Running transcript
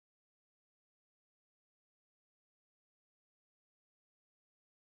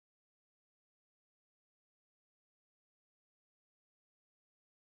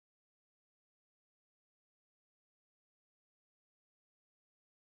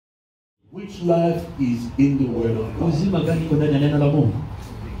Which life is in the word of God? Uzima gani iko ndani ya neno la Mungu?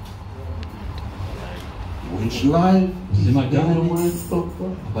 Which life is Uzima in the gani word of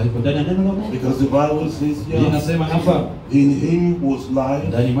God? ambayo iko ndani ya neno la Mungu? Because the Bible says here, Inasema hapa, in him was life,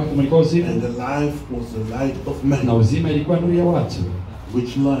 ndani mwake mlikuwa uzima, and the life was the light of na man. uzima ilikuwa nuru ya watu.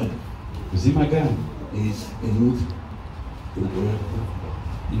 Which life Uzima gani is in the word of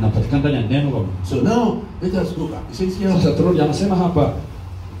God? inapatikana ndani ya neno la Mungu? So now let us go back. It says here, Sasa turudi, anasema hapa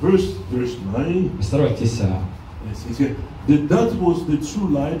verse 9. mstari wa 9, It says here, that was the true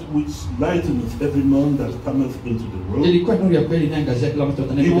light which lighteneth every man that cometh into the world. ilikuwa nuru ya kweli inayoangazia kila mtu It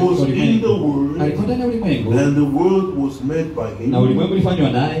atakayekuja was katika in the ulimwengu. world, Alikuwa ndani ya ulimwengu, and the world was made by him, na ulimwengu ulifanywa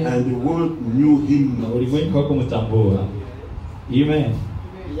naye, and the world knew him na not. ulimwengu haukumtambua. Amen.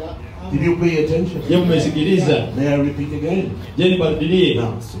 Did you pay attention? Je, mmesikiliza? May I repeat again? Je, nibarudilie?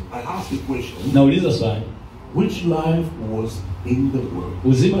 Now, so I asked the question, Nauliza swali. which life was in the world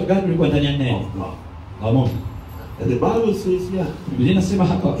Uzima gani ulikuwa ndani ya neno of God? la Mungu? And the Bible says here, Biblia inasema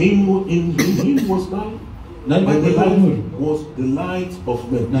hapa, in him was life, ndani and mwake the kulikuwa life nuru, was the light of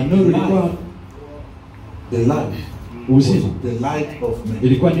na men. nuru ilikuwa The light was uzima, the light of men.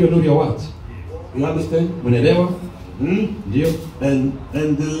 ilikuwa ndio nuru ya watu. You understand? Mnaelewa? Ndio.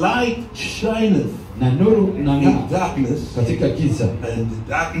 And the light shineth Na nuru in inang'aa darkness, katika giza, and the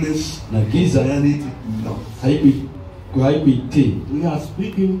darkness na giza and it not. haikuitii. We are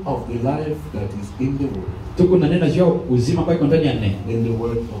speaking of the life that is in the word, Tuko na neno juu uzima ambao iko ndani ya neno, in the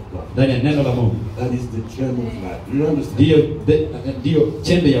word of God. ndani ya neno la Mungu. That is the gem of life. You understand? Ndio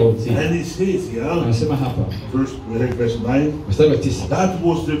chembe ya uzima. And it says here, Anasema hapa verse 9, mstari wa 9, that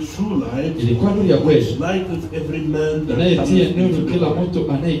was the true light ilikuwa nuru ya which kweli lighteth every man that inayetia cometh nuru into the kila world.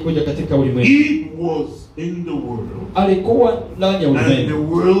 mtu anayekuja katika ulimwengu. It was in the world, Alikuwa ndani ya and the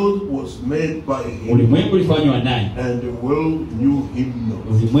ulimwengu, world was made by him, ulimwengu ulifanywa naye, and the world knew him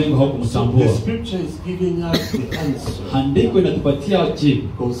not. ulimwengu So haukumtambua. the scripture is giving us the answer Andiko inatupatia jibu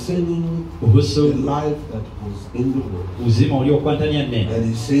concerning the kuhusu life that was in the world. uzima uliokuwa ndani ya neno, And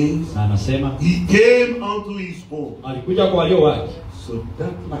he says, na anasema he came unto his own. alikuja kwa walio wake. So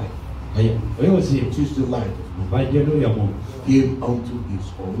that light, Haya, wewe uzima which is the light of God, ambaye ndio nuru ya Mungu, came unto his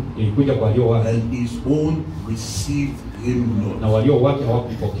own, ilikuja kwa walio wake, and his own received him na not. walio wake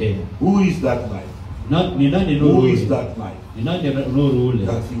hawakumpokea. Who is that light? Ni nani nuru Who ule? is that light Ni nani nuru ule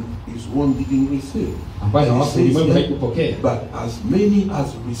that his own didn't receive? ambaye He hawaku says ulimwengu that, haikupokea? but as many as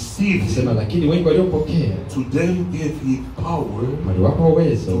received Anasema him, lakini wengi waliopokea to them gave he power waliwapa to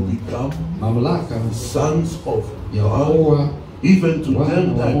uwezo, become mamlaka sons of ya God, kuwa even to wana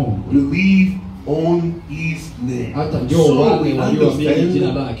them wa that Mungu. believe on his name. hata ndio So wale we walioamini jina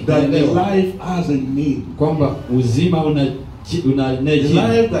understand lake. that the Tunaelewa life has a name. kwamba uzima una The jina,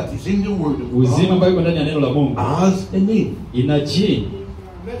 life that is in the word of uzima God ambayo iko ndani ya neno la Mungu has a name. ina jina.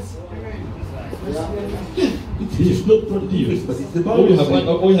 It is not produced, but it's the Huyu Bible hapa saying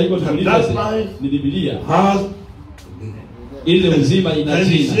huyu haiko that tuliza, that life ni Biblia. has a name. Ile uzima ina And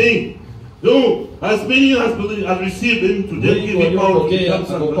he's jina. saying, though as many as believe have received him, to them give him power to become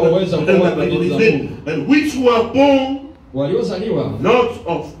sons of God, to them that believe, and which were born Waliozaliwa not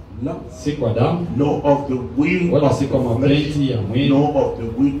of blood, si kwa damu, nor of the will wala of si the kwa flesh, mapenzi ya mwili, nor of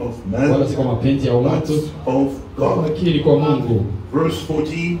the will of wala man, si kwa mapenzi ya but watu, of God. lakini kwa Mungu. Verse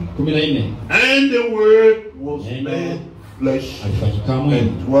 14, 14, and the word was Neno made flesh alifanyika mwili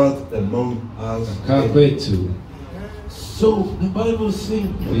and dwelt among us. kaa kwetu. So the Bible says,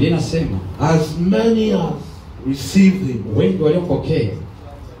 Biblia inasema as many as received him, wengi waliopokea,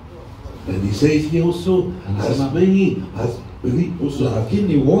 and he says here also, as many as believe also,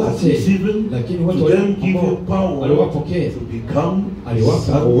 lakini as wote, received him, lakini wote to them give ambao him power waliwapokea to become aliwapa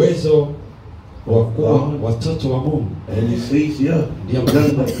sons. uwezo wa kuwa watoto wa Mungu, And he says here, Ndio them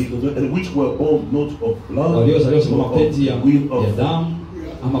anasema, that believe, and which were born not of blood, waliozaliwa si kwa nor of mapenzi the ya will of damu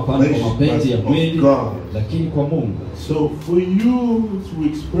ama pana kwa mapenzi ya mwili, lakini kwa Mungu. So for you to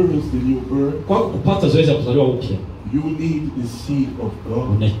experience the new birth, Kwa kupata zoezi la kuzaliwa upya, you need the seed of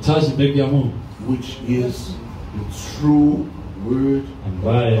God, unahitaji mbegu ya Mungu which is the true word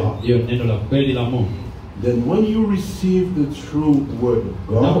ambaye of God. ndiyo neno la kweli la Mungu. Then when you receive the true word of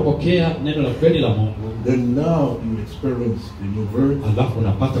God, Unapopokea neno la kweli la Mungu, then now you experience the new birth. alafu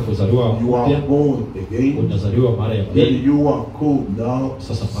unapata kuzaliwa You are upya, born again. unazaliwa mara ya Then pili. you are called now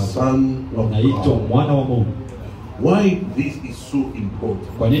Sasa pale son of unaitwa God. mwana wa Mungu. Why this is so important?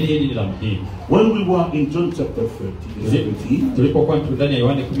 Kwa nini hili ni la muhimu? When we were in John chapter 17, Tulipokuwa ndani ya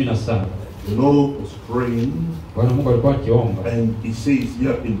Yohana 17, the Lord was praying, Bwana Mungu alikuwa akiomba. and he says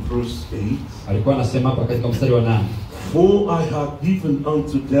here in verse 8, Alikuwa anasema hapa katika mstari wa 8, For I have given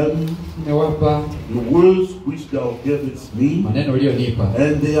unto them nimewapa the words which thou gavest me, maneno uliyonipa,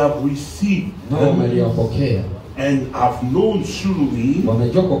 and they have received nao them, wameyapokea, and have known surely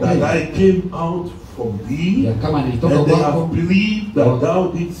wamejua kwa that kweli I came out from thee, ya kama nilitoka and they kwako, have believed that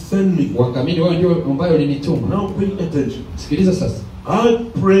thou didst send me. wakamini wewe ndio ambaye ulinituma. Now pay attention. Sikiliza sasa, I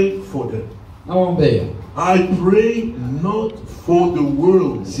pray for them. nawaombea, I pray not for the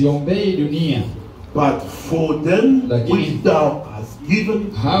world, siombei dunia, but for them Lakini which thou hast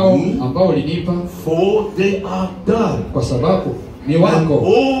given hao me, ambao ulinipa, for they are thine. kwa sababu ni And wako,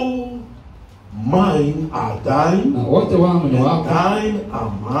 all mine are thine, na wote wangu ni and wako, thine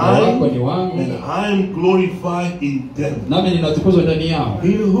are na wako mine, ni wangu, and I am glorified in them. nami ninatukuzwa ndani yao.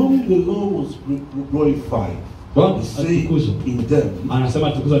 In whom the Lord was glorified, Bwana he said atukuzwe, in them,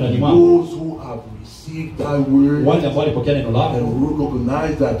 anasema tukuzwa ndani mwao, those who have received thy word wale ambao walipokea neno lako and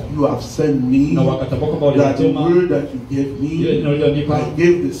recognize that you have sent me, na wakatambua kwamba that the ulinituma, word that you gave ile me, neno ulilonipa, I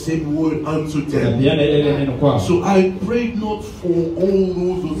gave the same word unto na them. pia ile neno kwao. So I pray not for all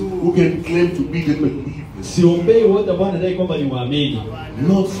those who can claim to be the believers, Siombei wote ambao wanadai kwamba ni waamini,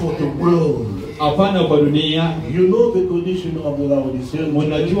 not for the world. hapana kwa dunia. You know the condition of the Laodicean church?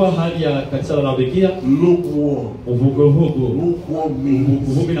 Mnajua hali ya kanisa la Laodikia, Lukewarm. uvuguvugu. Lukewarm means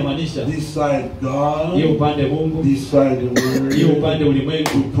Uvuguvugu inamaanisha this side hiyo God, upande Mungu, this side the hiyo world, upande ulimwengu,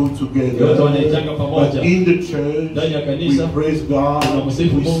 we put yote together. wanaitanga But pamoja. in the church, Ndani ya we kanisa praise God,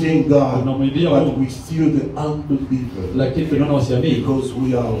 tunamsifu we Mungu, sing God, tunamwimbia but Mungu, we still the unbelievers. lakini tunaona wasiamini, Because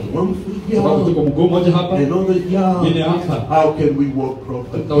we are one sababu foot tuko mguu mmoja hapa, here, another Ngine yard. hapa. How can we walk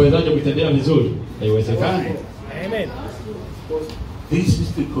properly? tutawezaje kutembea vizuri? Haiwezekani. This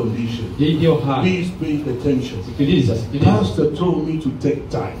is the condition. Hii ndio hali. Please pay attention. Sikiliza, sikiliza. Pastor told me to take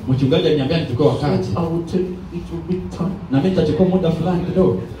time. Mchungaji aliniambia nichukue wakati, I will take little bit time na mimi nitachukua muda fulani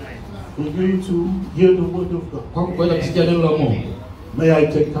kidogo for you to hear the word of God. kwa kuweza kusikia neno la Mungu. May I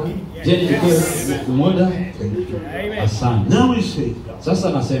take time? Je, nichukue muda? Thank you. Asante. Now we say, Sasa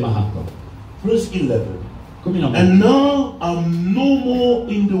nasema hapa verse 11. 11. And now I'm no more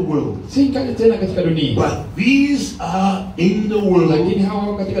in the world, Si kali tena katika dunia, but these are in the lakini world. hawa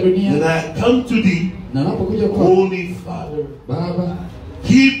wako katika dunia, Then I come to thee, na napokuja kwa Holy Father, Baba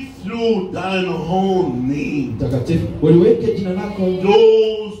keep through thine own name mtakatifu, uliweke jina lako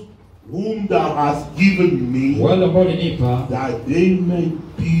those whom thou hast given me, wale ambao ulinipa, that they may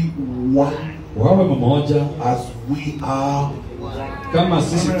be one wawe mmoja as we are. kama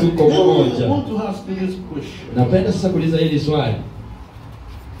sisi tuko Now, I mmoja. want to ask you this question, Napenda sasa kuuliza hili swali,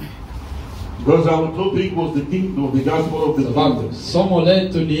 because our topic was the kingdom, the gospel of the sababu kingdom. somo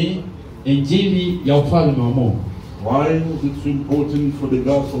letu ni injili ya ufalme wa Mungu. Why is it so important for the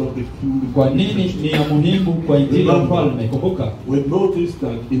gospel of the kingdom? Kwa nini ni ya muhimu kwa injili ya ufalme? Kumbuka, We noticed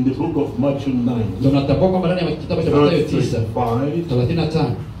that in the book of Matthew 9, tunatambua kwamba ndani ya kitabu cha Mathayo 9:35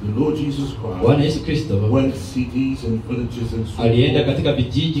 35, the Lord Jesus Bwana Christ Yesu Kristo went cities and villages and so alienda forth, katika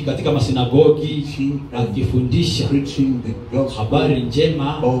vijiji, katika masinagogi, teaching and akifundisha preaching the habari gospel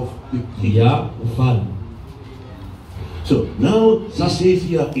njema of the kingdom. ya ufalme. So now he says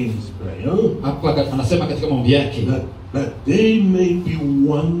here in his prayer Hapa anasema katika maombi yake, that they may be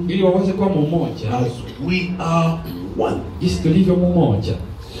one ili waweze kuwa mmoja as we are one. jinsi tulivyo mmoja.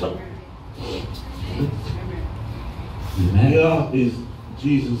 So Amen. here is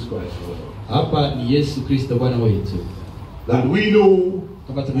Jesus Christ, Hapa ni Yesu Kristo Bwana wetu, that we know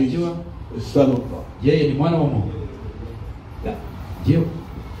kama is tunajua the Son of God. yeye ni mwana wa Mungu. Yeah. Ndio,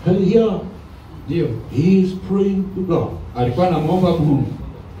 And here ndio he is praying to God. alikuwa anamuomba Mungu,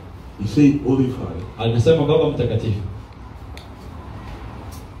 He said, Holy Father, anasema Baba mtakatifu.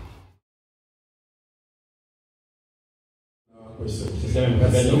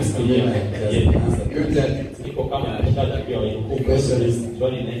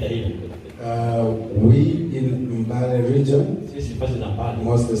 We in Mbale region,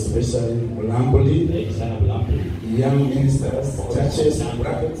 most especially Bulambuli, young ministers, churches,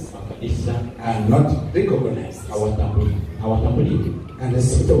 prophets are not recognized. And the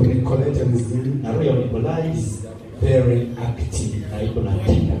spirit of Nicolaitanism is very active.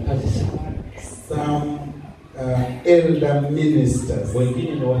 Some elder ministers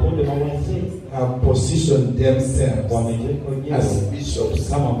have positioned themselves as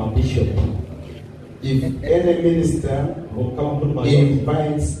bishops. If any minister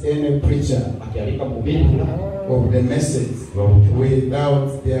invites any preacher of the message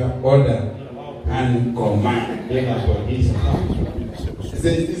without their order and command, it's the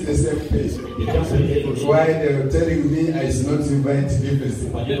same place. Why they were telling me I should not invite LIFESE.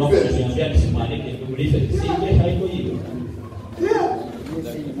 Yeah.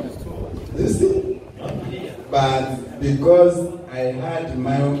 You see? But because I had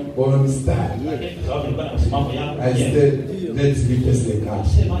my own style, I said, let's replace the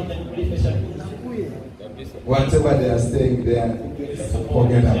country. Whatever they are saying there,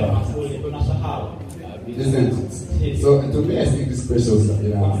 forget about it. Isn't it? So to me, I think it's precious. Then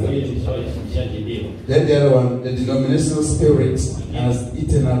the other one, the denominational spirit has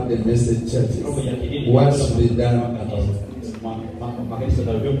eaten up the message churches. What should be done about it?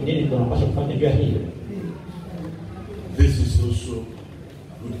 This is also a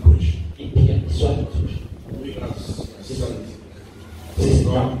good question. We as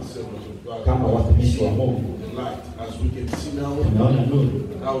God, servants of God, the light, as we can see now,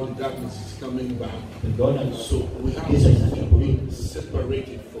 how the darkness is coming back. So we have to be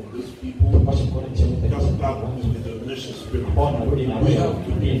separated from those people. Come back with the nation spirit.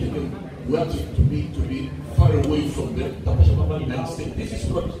 We have to be far away from them and say, this is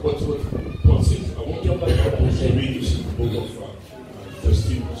what Paul says. I want you to read this in the book of 1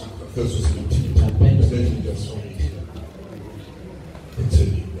 Timothy, let me just read it. It's a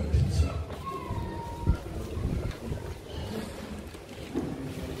new that it's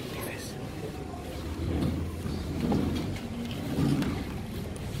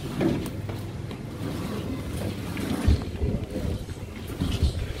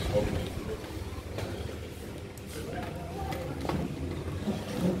okay.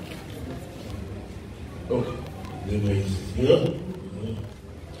 Then there is here.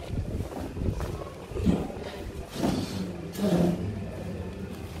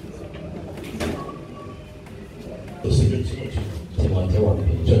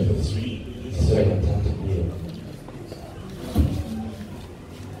 Chapter 3.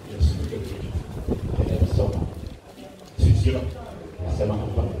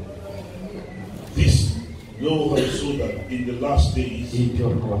 This know also that in the last days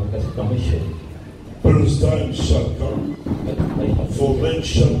perilous times shall come, for men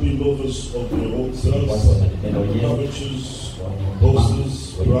shall be lovers of their own selves, covetous,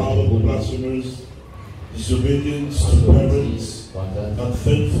 boasters, proud, blasphemers, disobedient to parents,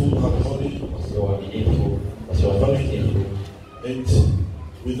 unthankful, unholy, and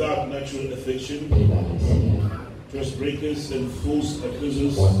without natural affection, trust breakers and false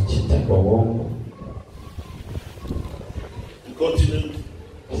accusers, incontinent,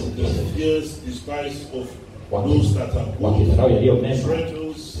 the fierce despise of those that are good,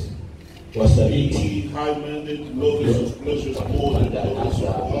 traitors, high-minded, lovers of pleasures more than lovers of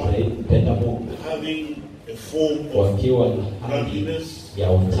God, having a form of godliness,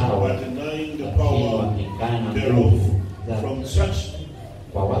 but denying the power thereof. From such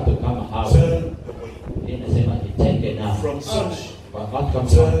turn away. From such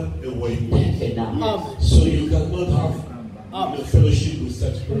turn away. So you cannot have a fellowship with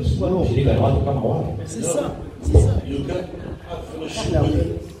such person. No. You can't have fellowship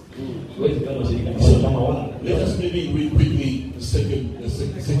with them. So, let us maybe read quickly the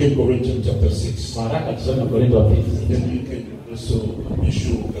second Corinthians chapter 6. Then you can also be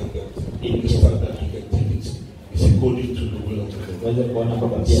sure that you understand that you can take it. It's according to the will of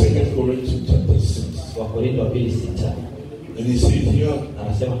God. 2 Corinthians chapter 6. And he says here,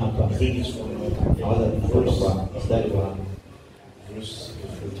 I think it's from verse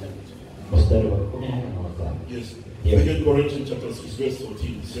 14. Yes. 2 Corinthians chapter 6 verse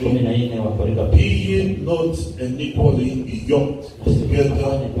 14 says, be ye not unequally yoked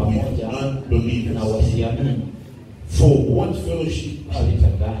together with unbelievers. For what fellowship has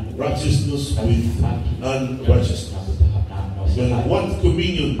righteousness with unrighteousness? And what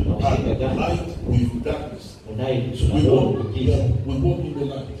communion has light with darkness? So we walk in the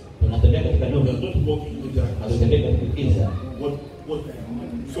light. We are not walking in the darkness. What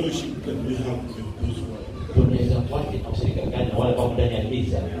fellowship can we have with those who are? As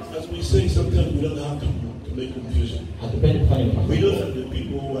we say, sometimes we don't have to make confusion. We don't have the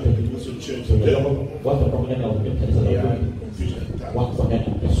people who are in the church. They are confusion.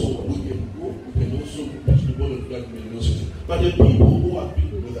 So we can also preach the word of God in university. But the people who have been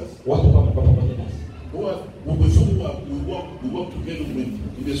with us, we work together with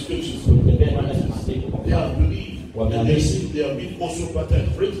in the scriptures. They are believed. And they say they are being also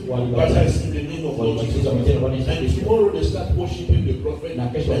baptized in the name of Lord Jesus. And tomorrow they start worshiping the prophet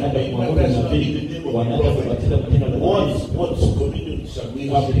and being baptized in the name of the prophet. What communion shall we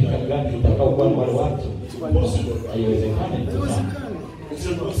have? It's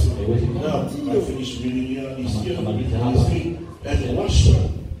impossible. It's impossible. Now I finish reading here. He's here. And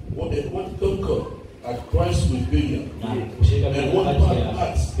what conquer at Christ with Belial, and one part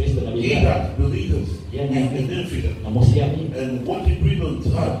at he that believers with an infidel, and what agreement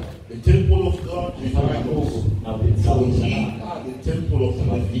had The temple of God is right also. For ye are the temple of the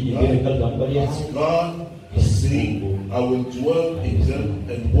living God. As God is saying, I will dwell in them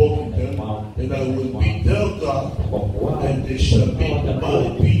and walk in them, and I will be their God, and they shall be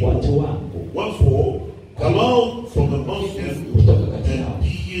my people. Wherefore, come out from among them, and be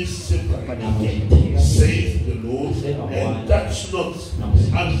ye separate, saith the Lord, and touch not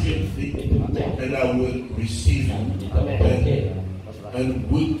unclean thing, and I will receive you.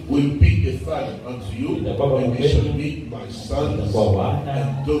 And will be a father unto you, and they shall be my sons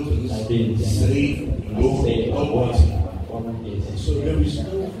and daughters, save the Lord Almighty. So there is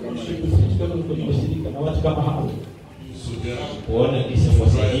no fellowship with each other. So there are all these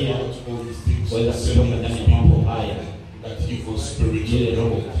things that evil spirit.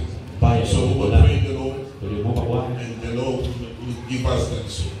 So we will pray the Lord, and the Lord will give us that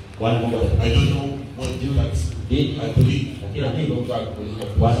soul. I don't know what you like. I believe now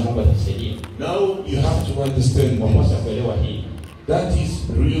you have to understand this. That is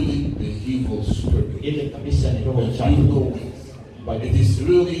really the evil spirit. You know it. But it is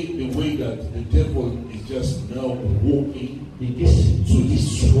really the way that the devil is just now walking to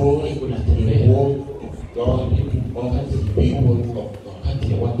destroy the work of God on the people of God.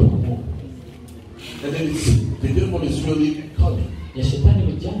 And then the devil is really cunning. He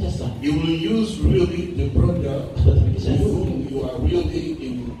will use really the brother whom you are really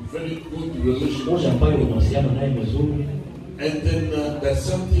in very good relationship. And then that's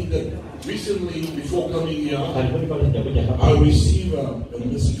something that recently, before coming here, I received a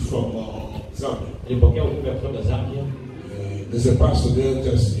message from Zambia. There's a pastor there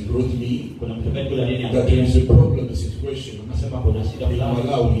just wrote me that there is a problem, a situation in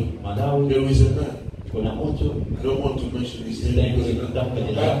Malawi. There is a man. I don't want to mention his name because that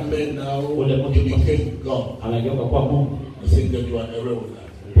man now he became God. I think that you are aware of that.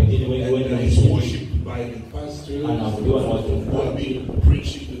 And he's worshipped by the pastor who have been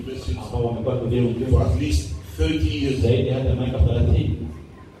preaching the message for at least 30 years.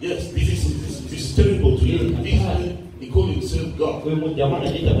 Yes, this is terrible to hear. This man, he called himself God. And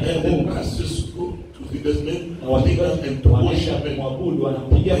the pastors go to the men and worship him.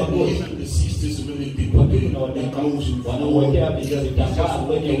 And even the sisters, when they people, they close in front of him. It's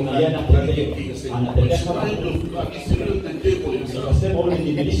kind of God. It's the devil himself.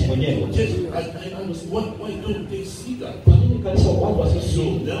 Why don't they see that? So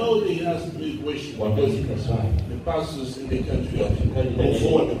now they ask me a question because the pastors in the country go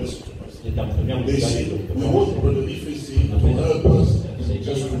forward the message to us. They say, we want Brother LIFESE to help us,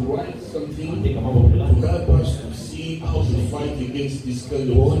 just to write something, to help us to see how to fight against this kind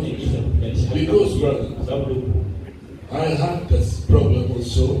of thing. Because, brother, I had this problem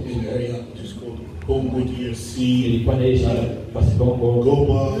also in the area which is called Congo DRC,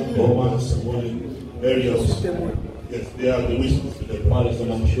 Goma, some areas. Yes, they are the witnesses to that.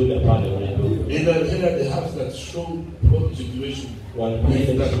 In that area, they have that strong situation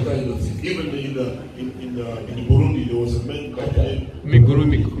with that kind of thing. Even in Burundi, there was a man by the name Mikuru.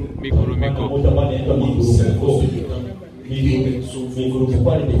 In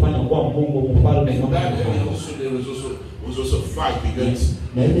that area also, there was also a fight against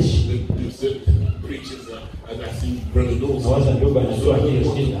the preachers, and I think Brother Knowles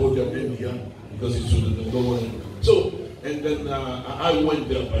put their name here because it's the government. So, and then I went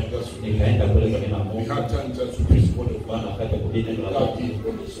there by God's will. We had time to preach one of God.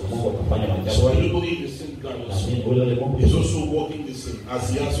 So I do believe the same God also is also working the same. As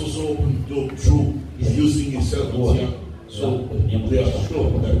he has also opened the door through using himself here. So they are sure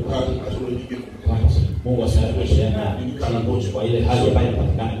that God has already given them. God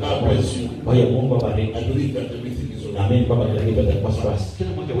bless you. I believe that everything is alright.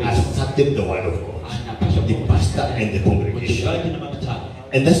 Accepted the word of God, the pastor and the congregation.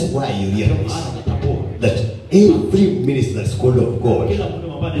 And that's why you realize that every minister that's called of God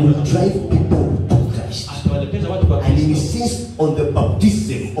will drive people to Christ. And he insists on the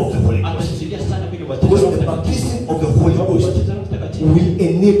baptism of the Holy Ghost. Because the baptism of the Holy Ghost will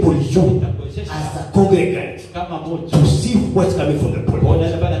enable you as a congregant to see what's coming from the pulpit.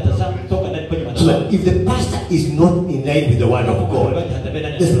 So that if the pastor is not in line with the word of God,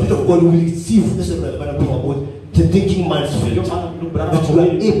 the Spirit of God will receive the thinking man's spirit, that you are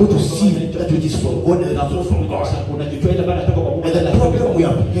able to see that which is from God and that which is from God. And the problem we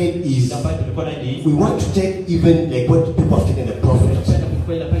have had is we want to take even like what people have taken the prophet.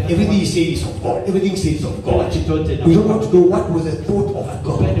 Everything he says is of God. Everything he says is of God. We don't want to know what was the thought of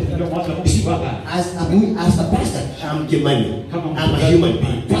God. You see, as a pastor, I'm a human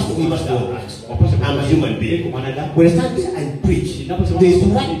being. Pastor, we must know that. I'm a human being. When I stand there and preach, there's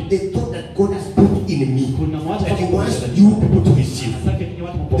what the thought that God has put in me that He wants you people to receive.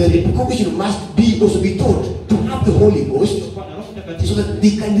 The congregation must also be taught to have the Holy Ghost so that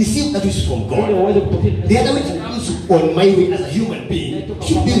they can receive that which is from God. The other which comes on my way as a human being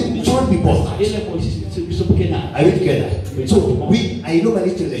should be bothered. Are we together? So I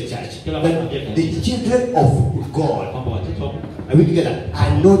normally tell the church that the children of God, are we together,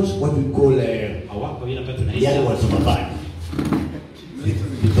 are not what we call the other ones of a band.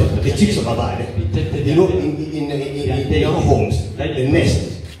 The chicks of a band. You know, in our homes, the nest.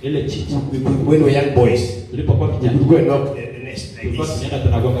 When we were young boys, we would go and knock the nest like this. And then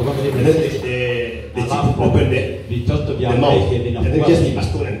the chick would open the mouth, and then just leave a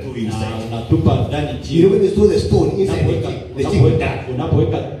stone and throw it inside. You know, when you throw the stone inside the chick would die. But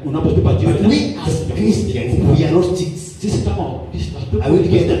we as Christians, we are not chicks. Are we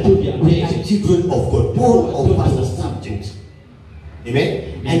together? We are children of God. All of us are subjects. Amen?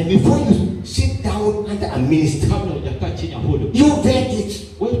 And before you sit down under a ministry, you vet it.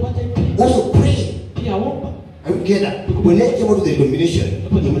 Also pray. Are we together? When I came out of the denomination in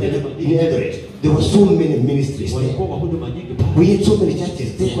Eldoret, there were so many ministries there. We had so many churches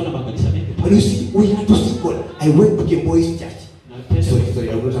there. But you see, we had to seek God. I went to Kim Boy's church. Sorry,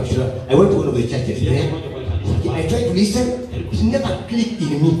 I'm not sure. I went to one of the churches there. I tried to listen. It never clicked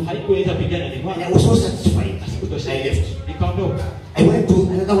in me. And I was so satisfied. I left. I went to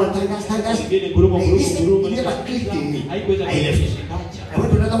another one, Tangas. I listened, it never clicked in me. I left. I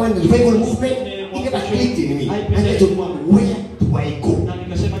went to another one, the revival movement, it never clicked in me. And I thought, where do I go?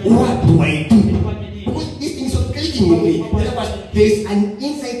 What do I do? Because this thing is not clicking in me. There is an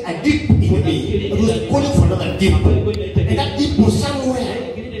insight, a deep in me. It was calling for another deep. And that deep was somewhere.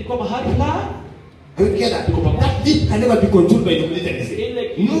 Are you together? That deep can never be controlled by the military.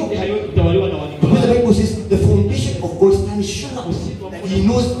 No. Because the Bible says the foundation of God stands sure that He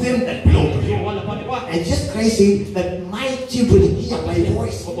knows them that belong to Him. And Jesus Christ said that my children hear my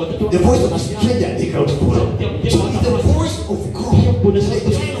voice. The voice of a stranger they cannot follow. So it's the voice of God. The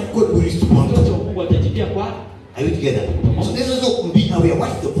child of God will respond. Are we together? So let's also be aware.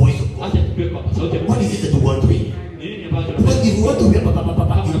 What's the voice of God? What is it that you want to hear? Because if you want to hear Papa,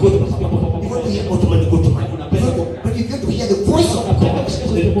 you go to Papa. If you want to hear Ottoman, you go to Mama. But if you want to hear the voice of God,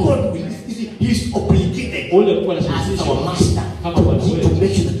 then God will listen. He is obligated as our master to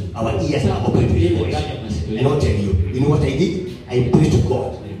make sure that our ears are open to His voice. And I'll tell you, you know what I did? I prayed to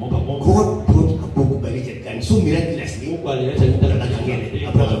God. God brought a book by Richard Gunn so miraculously that I can get it.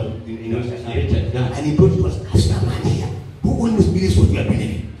 A brother, and he brought it to us. Pastor man here, who almost believes what we are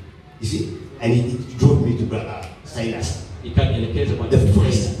believing. You see? And he drove me to Brother Silas. The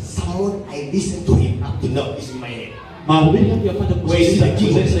first sermon I listened to him up to now is in my head. Where is the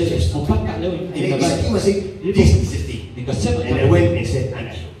king of churches? And the king was saying, this is the thing. And I went and said,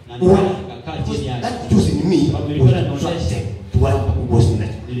 that which was in me was attracted to what was in us.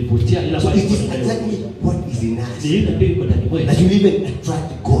 So it is exactly what is in us that you even attract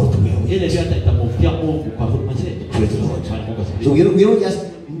God to where we are. Praise the Lord. So we don't just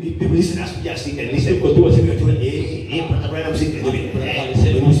people listen as we just sit and listen because we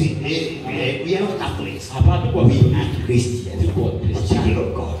are not Catholics. We are Christians. Children of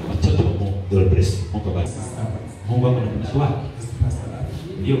God. God bless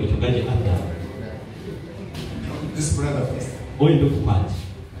This brother first.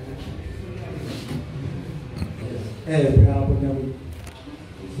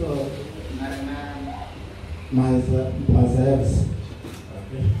 So, myself.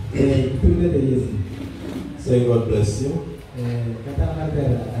 Say God bless you.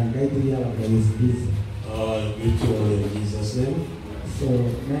 You too in Jesus' name. So,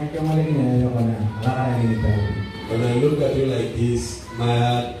 when I look at you like this, my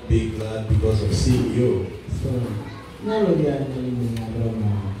heart be glad because of seeing you. So, I'm not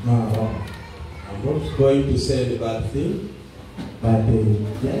going to say any bad thing. but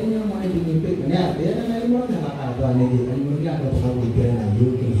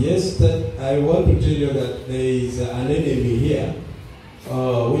yes, that I want to tell you that there is an enemy here,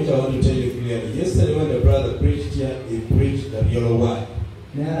 which I want to tell you clearly. Yesterday when the brother preached here, he preached the yellow wine.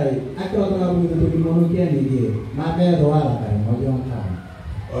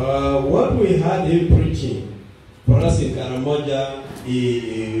 What we had him preaching, for us in Karamoja,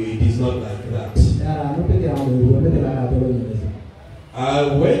 it is not like that.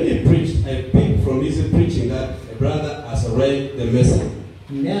 When he preached, I picked from his preaching that a brother has read the message.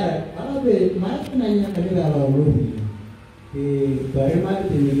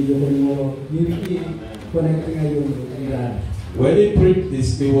 When he preached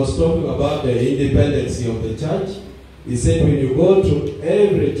this, he was talking about the independence of the church. He said when you go to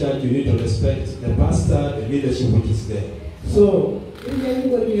every church, you need to respect the pastor, the leadership which is there. So,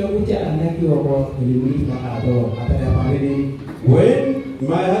 when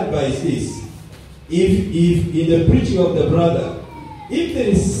my advice is, if in the preaching of the brother, if there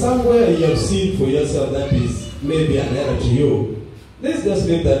is somewhere you have seen for yourself that is maybe an error to you, let's just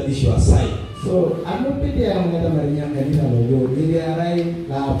leave that issue aside. So, I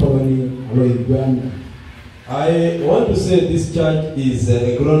want to say this church is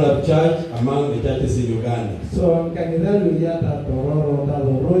a grown-up church among the churches in Uganda. So,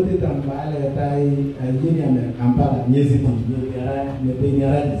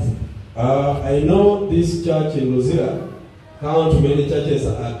 I know this church in Luzira count many churches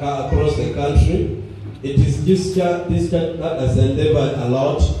across the country. It is this church that has endeavored a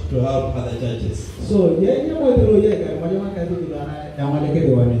lot to help other churches. So,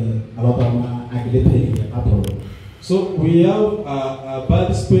 so we have a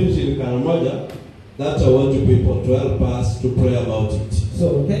bad spirit in Karamoja that I want you people to help us to pray about it.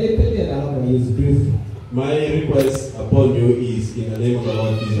 So, my request upon you is in the name of the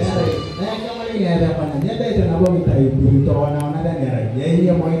Lord Jesus Christ.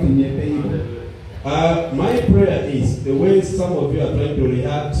 My prayer is the way some of you are trying to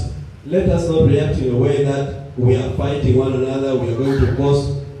react, let us not react in a way that we are fighting one another, we are going to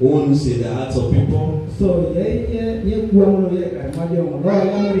cause wounds in the hearts of people. So,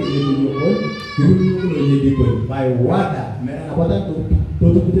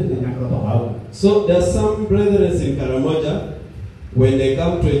 so there are some brethren in Karamoja, when they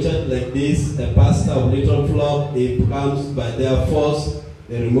come to a church like this, the pastor of Little Flock, he comes by their force,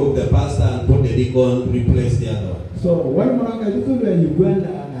 they remove the pastor and put the deacon, replace the other one. So one more Uganda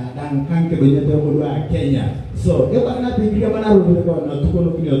and Kenya. So if I'm not thinking about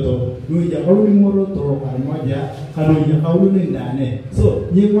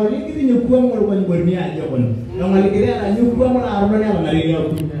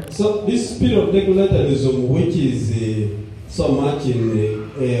so this spirit of regularism, which is so much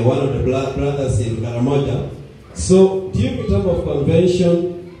in one of the brothers in Karamoja. So during the time of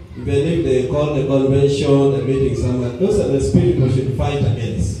convention, even if they call the convention, the meeting somewhere, those are the spirit we should fight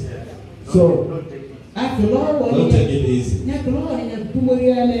against. So don't take it easy. The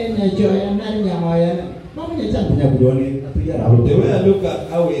way I look at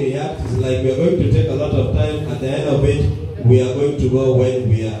how we react is like we are going to take a lot of time. At the end of it, we are going to go when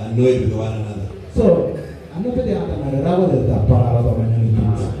we are annoyed with one another.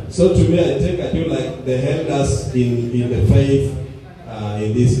 So to me, I do like the elders in the faith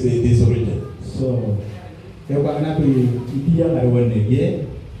in this region. So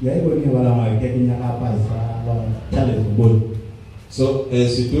so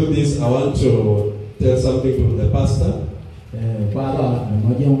as you do this, I want to tell something to the pastor.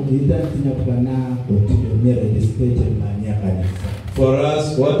 For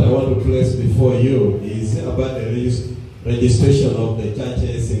us, what I want to place before you is about the registration of the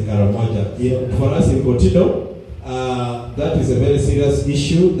churches in Karamoja. For us in Kotido, that is a very serious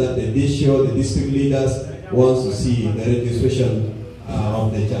issue that the district leaders want to see the registration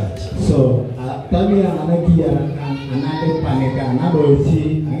of the church. So,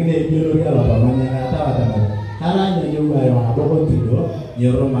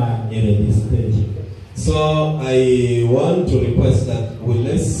 so I want to request that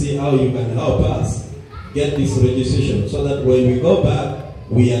let's see how you can help us get this registration so that when we go back,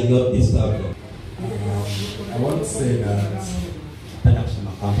 we are not disturbed. I want to say that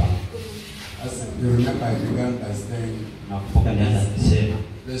as you remember, I began by saying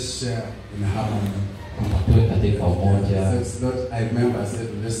let's share in harmony. It's not, I remember I said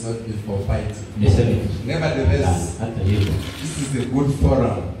let's not be for fighting. Nevertheless, this is a good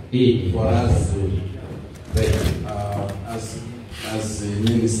forum for us as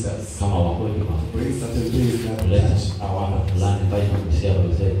ministers. Bring certain things that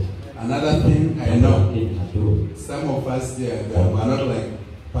another thing I know, some of us here are not like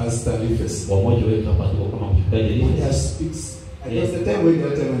Pastor LIFESE. He speaks. I guess the time when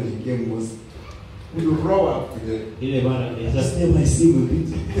he came was we would row up with it. Just name I sing with it.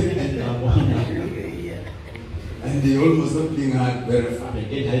 And they almost not being heard very far.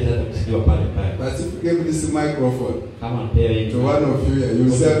 But if you give this microphone to one of you, you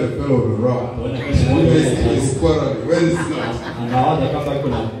will say the fellow will row. He's quarreling. When it's not.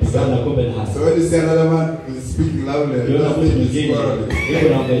 So when you say another man is speaking loudly, he's quarreling.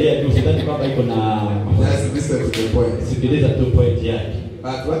 Just listen to the point.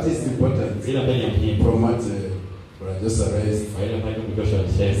 But what is important from what just raised.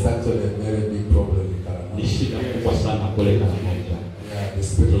 It's actually a very big problem in Karamata. Yeah, the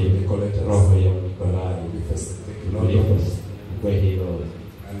spirit of Nicoletta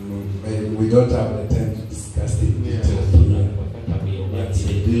and we don't have the time to discuss it in detail here. But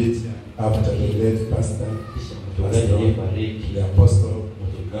indeed, after the late pastor, the apostle,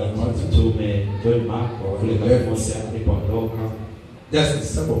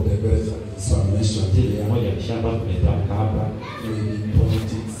 just some of the verses were mentioned here. Maybe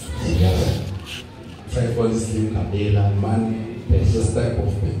politics, tribalism, money, this type of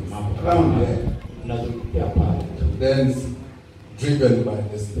things. Around there. Then, driven by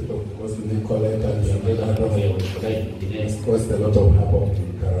the spirit of course, Nicoletta and the has caused a lot of havoc in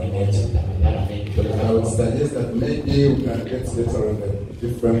Karamata. I would suggest that maybe we can get later on a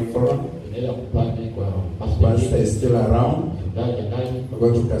different forum. Pastor is still around. We're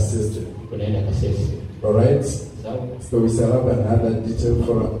going to assist him. Alright? So we shall have another detailed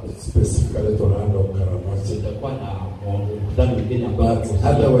forum specifically to handle Karamata. But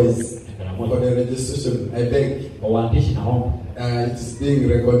otherwise, for the registration, I beg, it is being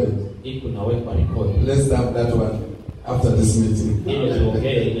recorded. Let's have that one after this meeting. You know,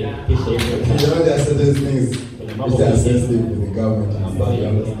 there are certain things which are sensitive with the government.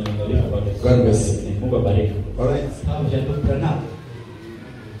 God bless you. Alright.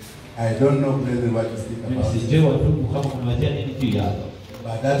 I don't know really what to speak about.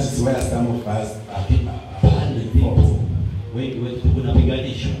 But that is where some of us are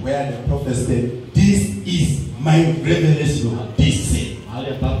where the prophet said, this is my revelation of this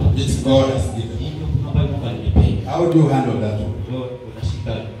which God has given. How do you handle that one?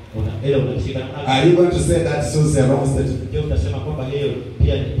 Are you going to say that shows a wrong statement?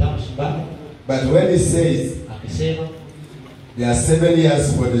 But when he says there are 7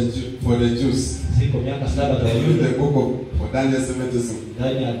 years for the Jews, use the book for Daniel 77.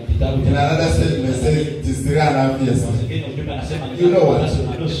 In another statement says it is 3.5 years. You know what?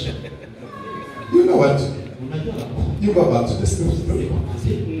 You know what? You go back to the scripture.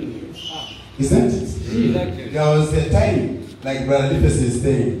 Isn't it? There was a time, like Brother LIFESE is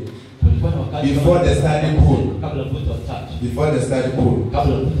saying, before the study pool. Before the study pool.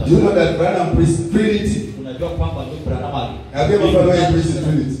 You know that Branham preached Trinity. Have you ever followed him preach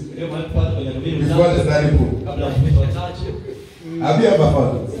Trinity? Before the study pool. Have you ever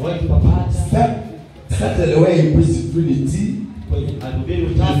followed? Started the way he preached Trinity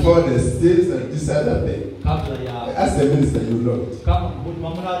before the states and this other thing. As the minister, you know it.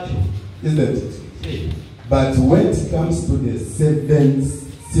 Isn't it? But when it comes to the 7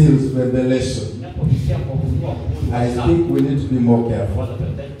 seals revelation, I think we need to be more careful.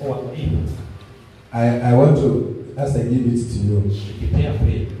 I want to, as I give it to you,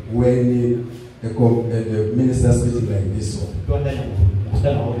 when the minister speaking like this one,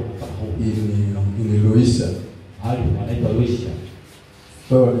 in Louisa.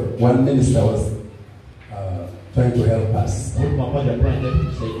 So one minister was trying to help us.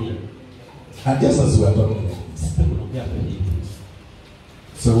 And just as we are talking like this.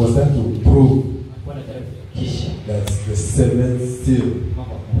 So it was trying to prove that the 7th seal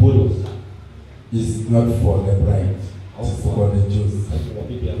is not for the bride, it's for the Jews.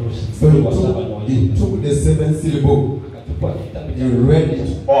 So he took the 7th seal book, he read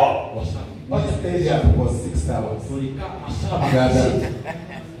it all. He stayed there for 6 hours.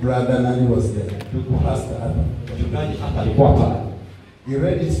 Brother Nani was there. Pastor Adam. He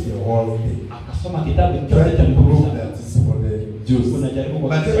read it the whole thing. Trying to prove that it's for the Jews.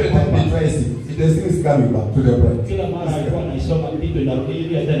 But every time they try it, the thing is coming back to the bride.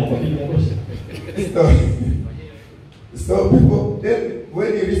 So people, then when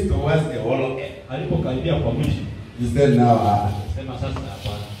he reached towards the whole end, he said, now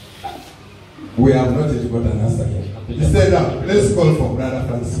we have not yet got an answer yet. He said, now let's call for Brother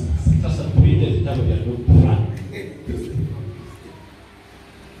Francis.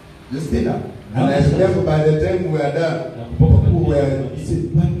 You see now? And I remember by the time we are done, who were saying,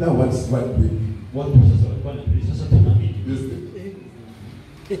 but now what's what we do?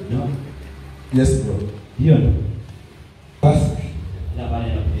 Yes, bro. Ask.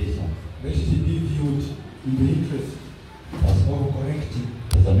 Let it be viewed in the interest of correcting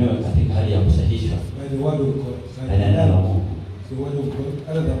by the word of God. The word of God,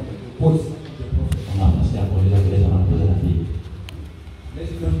 other than the reports of the prophet. Let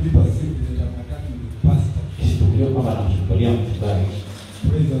it not be perceived that I'm attacking the pastor.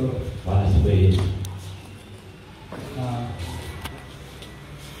 Praise the Lord.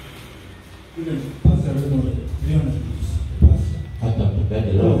 Even Pastor Leonard LIFESE,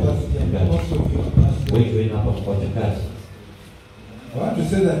 pastor.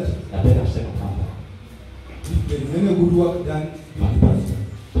 say that napenda kusema kwamba if there is any good work done by the pastor,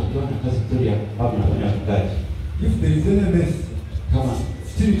 tukiwa na kazi nzuri ya baba nafanya wachungaji, if there is any mess, kama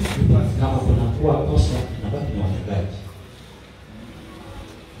still it's the pastor. kama kuna kuwa kosa inabaki ni wachungaji.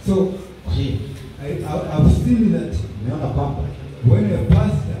 So Kwa hiyo I've seen that nimeona kwamba when a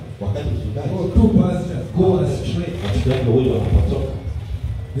pastor wakati mchungaji or two pastors go astray, wachungaji wawili wanapotoka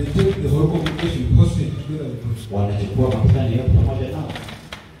they take the whole congregation hostage together with them. wanachukua maskani yote pamoja nao.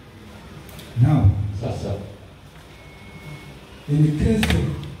 Now, Sasa in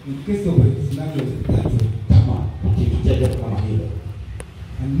case of a scenario like that, kama ukipitia jambo kama hilo,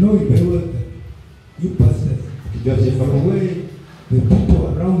 and knowing very well that you pastors, ukijua the sifa way the people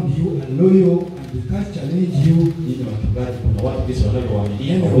around you are loyal and they can't challenge you, nyinyi wachungaji, kuna watu kisi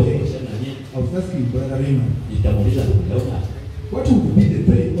wanavyowaaminia kwa uwezo kusema na nyinyi. I was asking Brother Raymond, Nitamuuliza ndugu Leonard, what would be the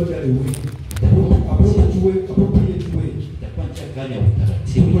very orderly way, appropriate way itakuwa njia gani ya to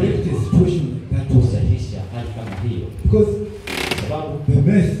utaratibu correct a situation like that? kusahihisha hali kama hiyo? Because Sababu the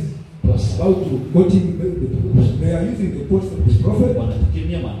mess kwa was sababu about to quoting they are using the quotes of the prophet.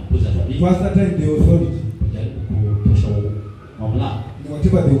 wanatukimia manakuza nabii To that time the authority kujaribu kutosha mamlaka in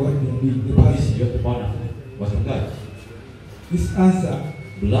whatever they want they are doing. The pastor. polisi yote bwana wachungaji. This answer,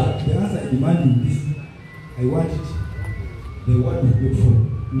 Blood the answer I demand in this, I want it. The word of God from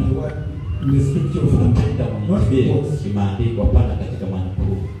the word in the scripture of unapenda not mwanibie quotes. kimaandiko hapana katika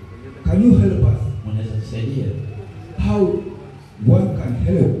manukuu. Can you help us? Mnaweza kusaidia How one can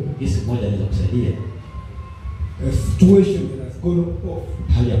help kisi moja anaweza kusaidia a situation that has gone off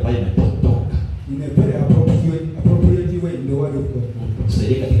hali ambayo imepotoka, in a very appropriate way in the word of God.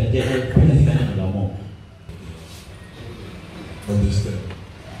 kusaidia katika njia hiyo katika neno la Mungu. Understand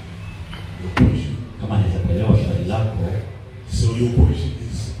your question. Kama anaweza kuelewa swali lako, So your question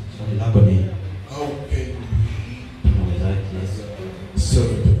is, swali lako ni how can tunawezaje we, as a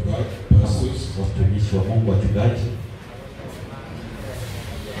servant of God, pastors, kama watumishi wa Mungu, wachungaji,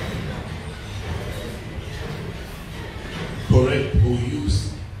 correct or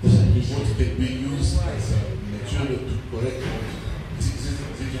use kusahihisha what can be used as a material to correct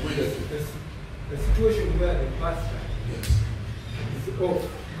the way that A situation where the pastor yes. is off,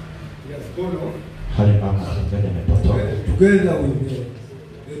 he has gone off, hali kama mchungaji amepotoka together with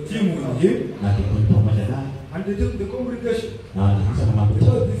the team with him, na kikundi pamoja naye and the congregation. na wanaanza kama Because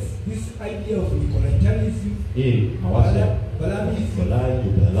kutoka this idea of Nicolaitanism, hii mawazo ya Balaamism, Balai,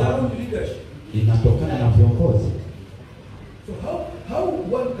 Balai sound leadership. inatokana na viongozi. So how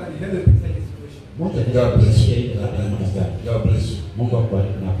one can help in such a situation? Moja God bless ni you. ile namna gani? God bless you. Mungu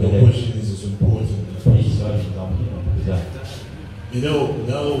akubariki na Your kupeleka. question is as important. Hii swali ni la muhimu ndugu zangu. You know,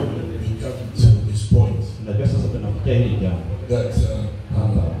 now we come to this point Unajua sasa tunafikia hili jambo that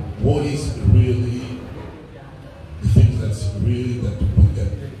what is really the things that's really that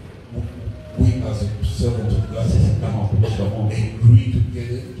we as a servant of God sisi kama watumishi wa Mungu agree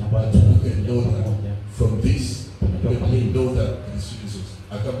together ambayo that we can know tunakuja that pamoja from this we can know that in Jesus.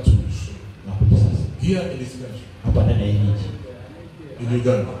 I come to show na kuja sasa here in this country, hapa ndani ya hii nchi in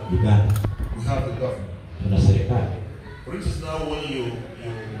Uganda, Uganda we have the government. tuna serikali. For instance, now when you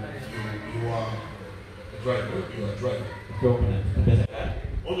are a driver, Ukiwa unatembeza gari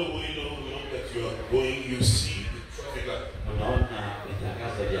on the way along that you are going, you see the traffic light. unaona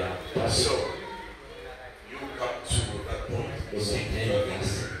vitangazo vya traffic. So you come to that point, you see the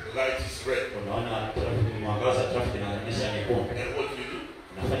traffic light is red, Unaona traffic, mwangaza traffic inaonyesha nyekundu. and what do?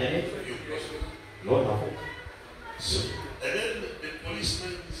 Unafanya nini? You cross it. Unaona So, and then the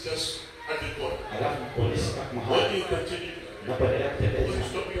policeman is just at the corner. alafu polisi kama When mahali you continue, unapoendelea when kutembeza you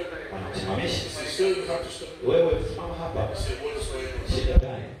stop here, wanakusimamisha. they say, sir, you have to stop. Wewe simama hapa, I say, what is going on? shida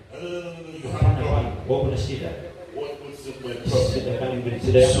gani? No, you have Hapana a bwana, problem. wewe kuna shida. What's the problem? Shida gani?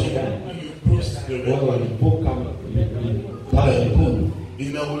 Shida yako So ni gani? when you cross the red Wewe line, walivuka pale nyekundu.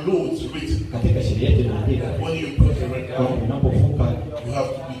 in our law it's written, Katika sheria yetu inaandika when you cross the red kwamba line, unapovuka you have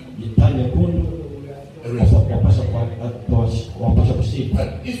to be taa nyekundu arrested. wapasha kushika.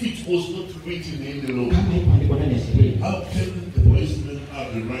 But if it was not written in the law, Kama hivyo andiko ndani ya sheria, how can the policeman have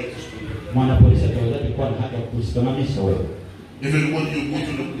the right to stop you? mwanapolisi atawezaje kuwa na haki ya kusimamisha wewe? Even when you go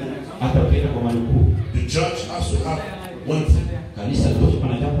to the court, Hata ukienda kwa manukuu, the judge has to have one thing kanisa litoka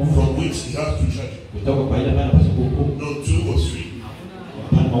na jambo from which he has to judge. kutoka kwa ile ambayo anapaswa kuhukumu. Not two or three.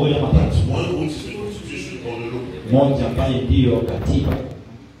 Hapana, mawili ama But tatu. one which is the constitution or the law. Moja ambaye ndiyo katiba,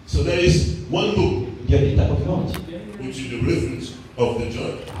 So there is one law ndio kitabu kimoja which is the reference of the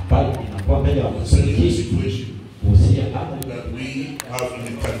judge ambayo inakuwa mbele ya concerning the msikiti situation kuhusia hata that we have in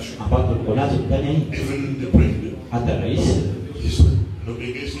the country. ambazo tuko nazo ndani ya nchi. Even the president Hata rais is an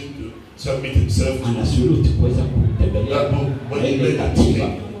obligation to submit himself to ana shuruti kuweza kutembelea that law. When ile katiba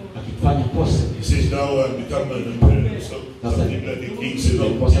akifanya kosa. He says now I become an emperor. So something like the king said, no,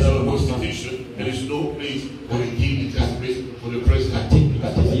 in our constitution, there is no place for the king, it has place for the president.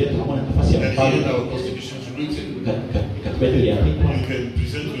 Katiba yetu hamna nafasi ya And mfalme. here in our constitution is written, Katiba yetu iliandikwa. you can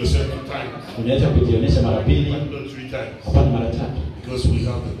present yourself 2 times. Unaweza kujionyesha mara mbili, But not 3 times. hapana mara tatu. Because we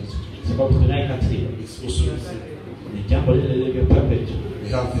have the constitution. Sababu tunayo katiba. It's also the same. Ni jambo lile lile perfect. We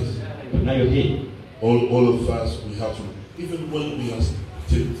have this. Tunayo hii. All of us, we have to, even when we are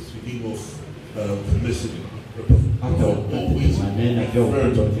speaking of messaging, Hata always maneno ya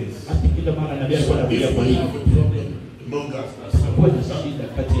refer to this. hata kila mara nabii alikuwa If anakuja kwa we hii. have a problem among us, Kwa shida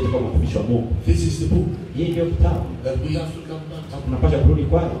kati yetu kama watumishi wa Mungu. this is the book Hii ndio kitabu. that we have to come back to. Tunapaswa kurudi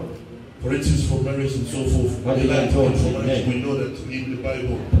kwao. For instance, for marriage and so forth, the line for marriage, we know that in the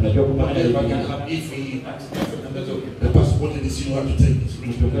Bible, Tunajua kwamba if he asks the passport and you have to take this.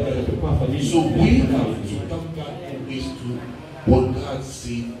 So we have to come back always to what God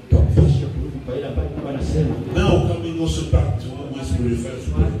said. Now coming also back to always we refer to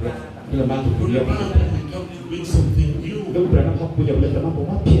the Bible, we come to bring something new. No,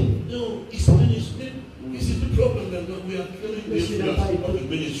 it's finished. This is the problem that we are killing the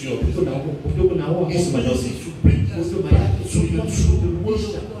ministry of this. It's easy to bring us back to the true word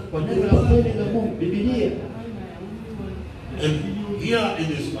of God. And here in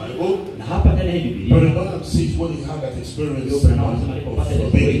this Bible, Brother says when he had that experience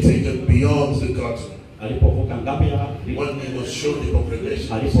of being taken beyond the curtain, when he was shown the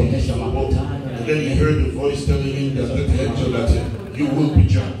congregation, and then he heard the voice telling him that the angel that you will be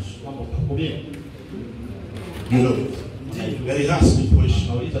judged. You know it. And he asked the question,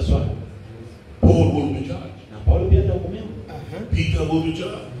 Paul will be judged. Peter will be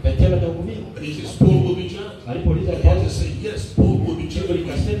judged. And he says, Paul will be judged. And he said, yes, Paul will be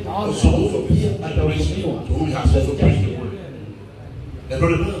judged. Also over this generation to whom he has also preached the word. And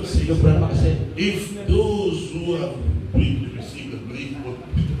Brother Branham says, if those who have received and believed what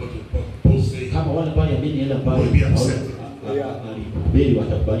Paul said will be accepted.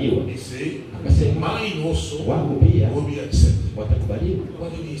 He said, mine also will be accepted. What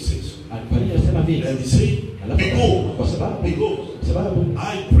did he say? And he said, behold,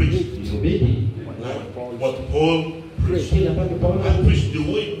 I preached what Paul preached. I preached the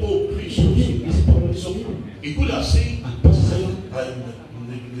way Paul preached. So he could have said, I'm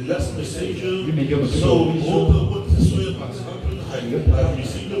the last messenger, so whatsoever has happened, I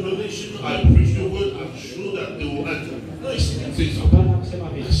received the revelation, I preached the word, I'm sure that they will enter. No, he said, I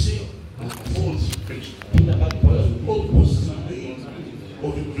say, Paul's preached. Paul was of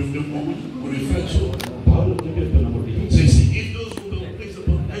the reflection. So you see, if those who don't place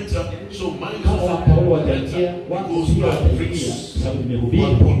upon enter, so mine will enter, because God preached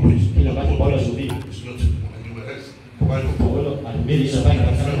what Paul preached. It's not anywhere else.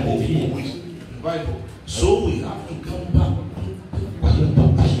 Bible. So we have to come back.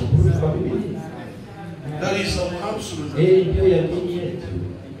 That is our absolute.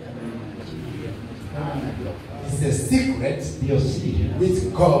 It's a secret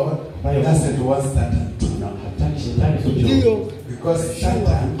which God doesn't want Satan to know. Because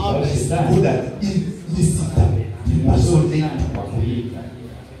Satan is good at impersonate.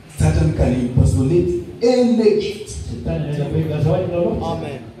 Satan can impersonate any gift.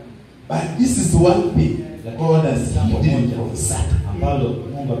 Amen. But this is one thing God has hidden from Satan.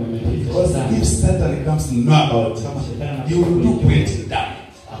 Because if Satan comes to know about it, he will do great damage.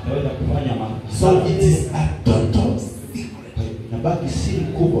 So it is a total secret. A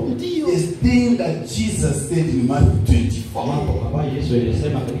thing that Jesus said in Matthew 24.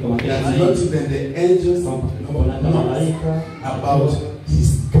 That not even the angels know about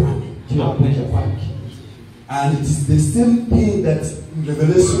his coming. And it is the same thing that in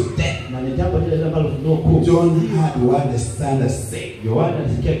Revelation 10. John heard what the Son said.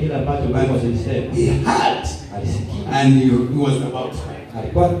 He heard. And he was about to.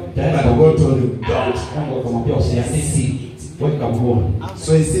 But God told him, don't see it.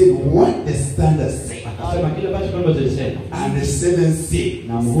 So he said, what the standard said. And the 7 said,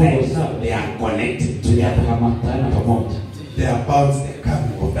 they are connected together. They are about the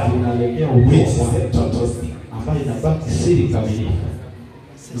coming of God, which is the total secret.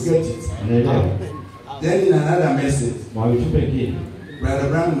 You get it? Then in another message, Brother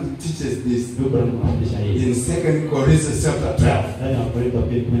Brown teaches this in 2 Corinthians chapter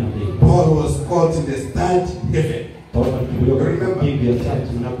 12. Paul was caught in the third heaven.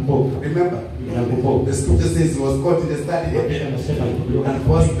 Remember, the scripture says he was caught in the third heaven. And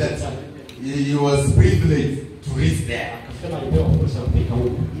first that he was privileged to reach there.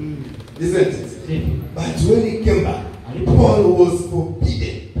 Isn't it? But when he came back, Paul was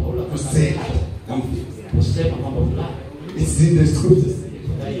forbidden to say something. It's in the scriptures.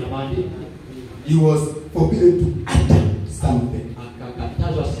 He was forbidden to utter something.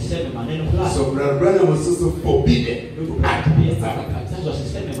 So Brother Branham was also forbidden to utter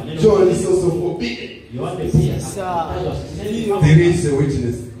something. John is also forbidden. There is a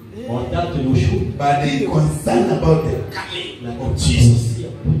witness. But they concerned about the coming of Jesus.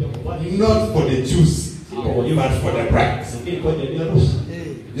 Not for the Jews, but for the bride.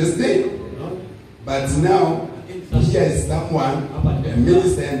 You see? But now, here is someone, a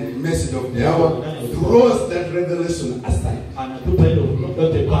minister and the message of the hour, throws that revelation aside.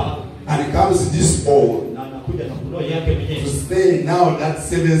 And it comes to this all to say now that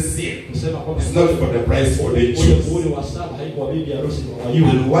seventh seal is not for the price for the Jews. And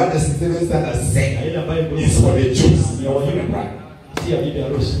what the seventh standard say is for the Jews, not for the bride.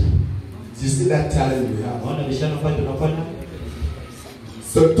 You see that challenge we have?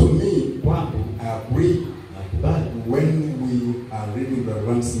 So to me, I agree. But when we are reading the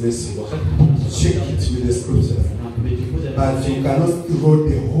Ram's message, check it with the scriptures. But you cannot throw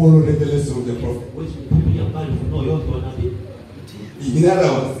the whole revelation of the prophet. In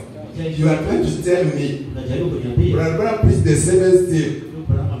other words, you are trying to tell me, Brother preached the seventh seal,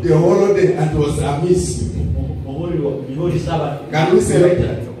 the whole day, and was amiss. Can we say like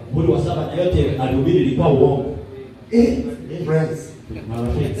that? Friends.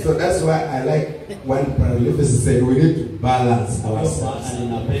 So that's why I like when Brother LIFESE said we need to balance ourselves in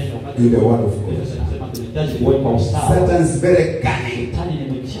the Word of God. Satan is very cunning.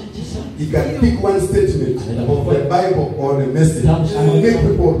 He can pick one statement of the Bible or the message and make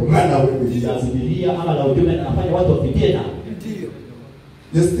people run away with it.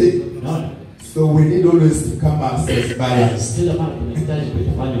 You see? So we need always to come ourselves balanced. I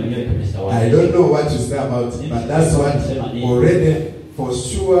don't know what you say about it, but that's what already for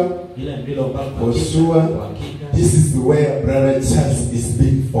sure, this is where Brother Charles is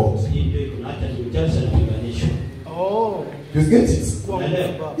being fought. Oh. You get it?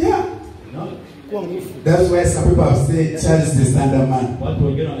 Yeah. That's why some people have said Charles is the standard man.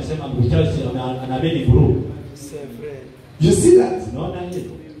 You see that?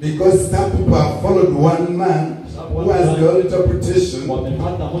 Because some people have followed one man who has the old interpretation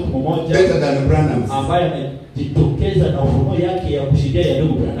better than Branham's.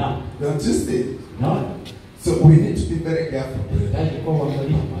 Don't you see? No. So we need to be very careful.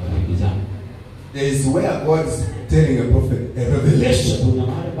 There is where God is telling a prophet a revelation. You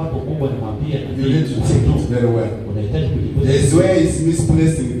need to take it very well. There is where he is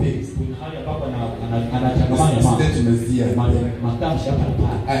misplacing things.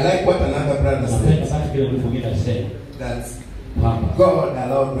 I like what another brother said. That God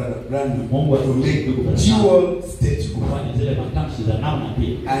allowed Brother Branham to make dual stage one. And they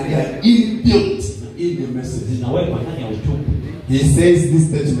are inbuilt in the message. He says this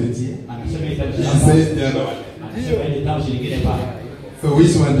statement here. He says the other one. So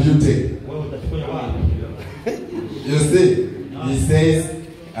which one do you take? You see, he says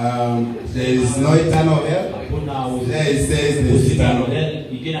there is no eternal hell. There he says there is eternal hell.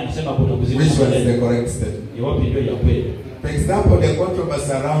 Which one is the correct statement? For example, the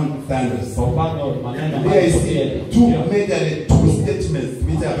controversy around thunders. There is two statements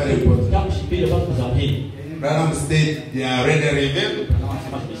which are very important. Branham said they are already revealed.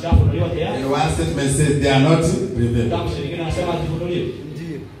 And one statement says they are not revealed.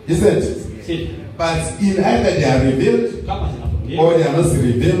 Isn't it? But in either they are revealed or they are not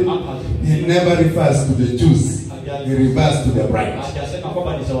revealed, he never refers to the Jews. He refers to the bride.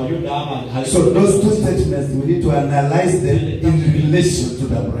 So those two statements, we need to analyze them in relation to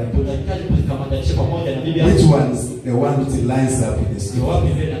the bride. Which one's the one which lines up with this?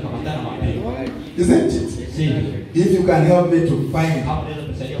 Isn't it? If you can help me to find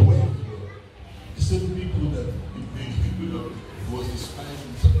the same people that was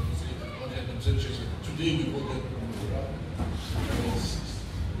despised on their conceptions, today we call them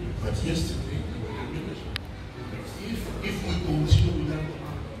but yesterday they were revelation. If we continue with that,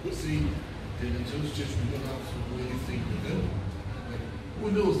 see, then the church we don't have to do anything with them. Like, who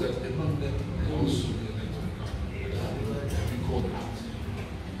knows that among them also be called out.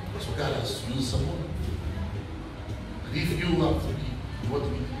 So God has used someone. And if you have to be what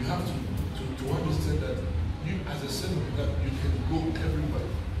you have to understand that you as a son of God, you can go everywhere.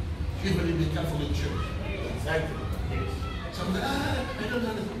 Even in the Catholic Church. Exactly. So I'm like, I don't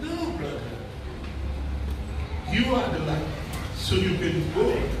understand. No, brother. You are the light. So you can go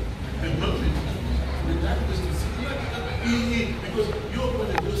and not the darkness to see. Because you're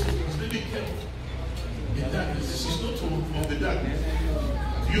going to do things. Be careful. In darkness, this is not to the darkness.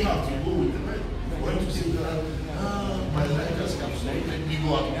 And you have to go with the light. When you say that, my light has come, so let me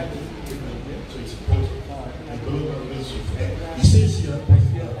go out. So it's important. And God bless you for that. He says here,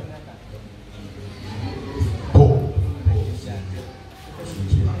 Paul.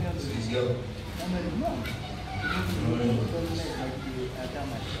 Says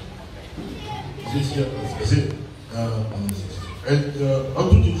here, and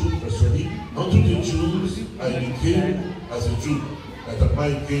unto the Jews, verse 20, unto the Jews I became as a Jew, that I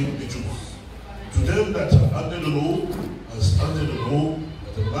might gain the Jews. To them that are under the law, as under the law,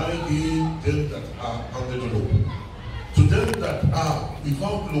 that I might gain them that are under the law. To them that are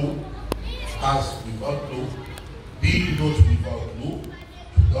without law, as without law, be not without law,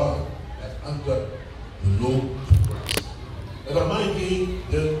 to God that under the law to Christ. That I might gain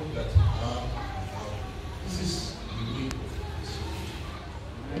them that are without. This is the way of this.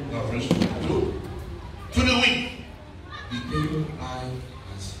 Now, verse 22. To the weak became I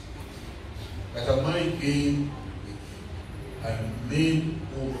as that I might gain I made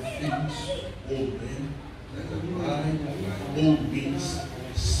all things, all men, that I might all means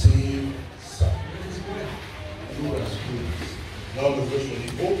save some. Now the verse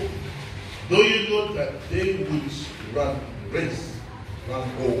 24. Know ye not that they which run the race run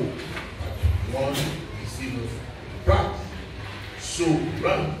all, but one receiveth prize. So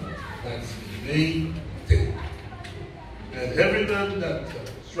run that he may take. And every man that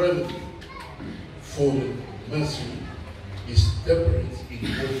striveth for the mercy is temperate in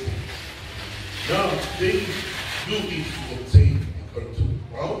all things. Now they do it to obtain a corruptible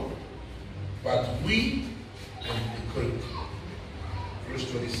crown, but we and the corruptible. Verse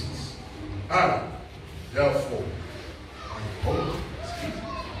 26. I, therefore,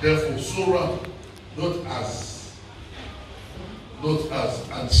 so run, not as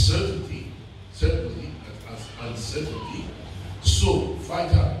uncertainty, certainly, but as uncertainty. So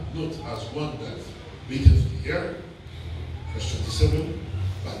fight hard, not as one that beateth the air. Verse 27.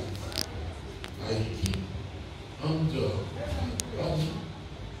 But I keep under my body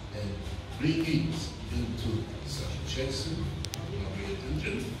and bring it into subjection,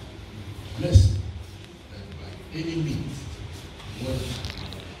 lest that by any means one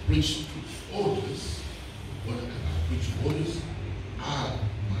preach orders, I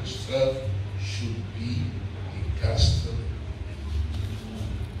myself should be a custom.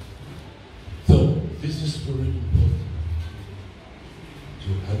 So this is very important to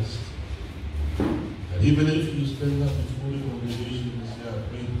understand that even if you stand up before the congregation and say, I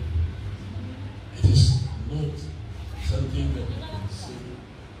pray, it is not something that you can say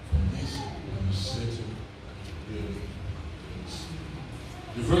from this uncertain reality.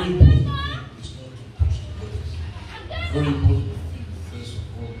 The very important thing is not to push the others. The very important thing, first of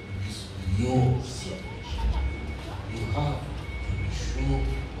all, is your salvation. You have to be sure of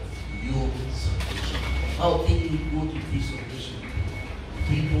your salvation. How can you go to pre salvation?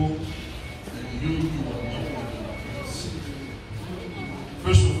 People and you are not going to save.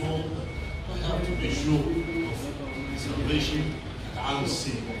 First of all, I have to be sure of salvation and I'm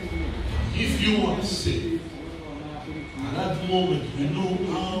saved. If you are saved, at that moment you know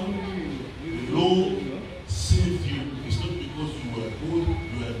how the Lord saved you. It's not because you were good,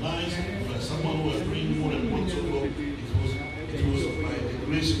 you were nice, you were someone who was praying more than once or more. It was by the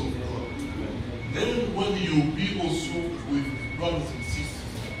grace of God. Then when you be also with brothers and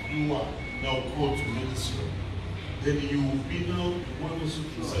sisters that you are now called to ministry, then you will be now one also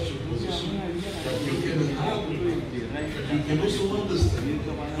in such a position that you can help people, that you can also understand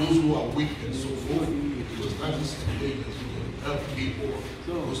those who are weak and so forth, because that is the way that you can help people.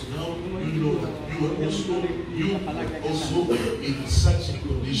 Because now you know that you are also in such a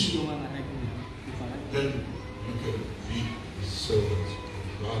condition, then you can be a servant of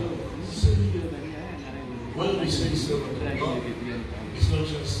God. When we say servant of God, it's not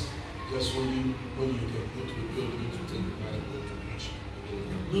just only when you can go to the building to take the Bible to preach.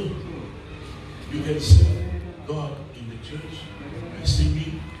 No. You can serve God in the church, by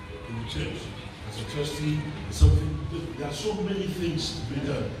singing in the church, as a trustee, something. There are so many things to be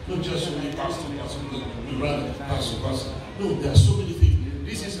done. Not just only pastor, we run pastor. No, there are so many things.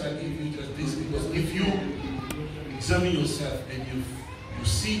 This is I give you just this because if you examine yourself and you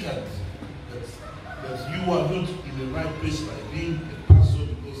see that you are not in the right place by being a pastor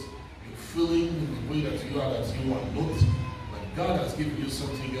because feeling in the way that you are not. But God has given you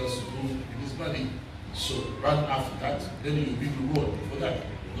something else to do in this body. So run after that, then you'll be rewarded for that.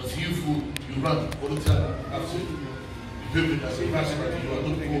 Because you run all the time after the people as a pastor, you are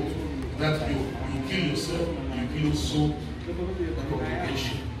not called that you kill yourself, you kill also the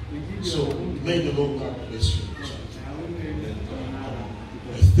congregation. So may the Lord God bless you.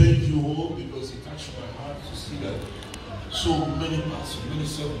 thank you all because it touched my heart to see that so many pastors, many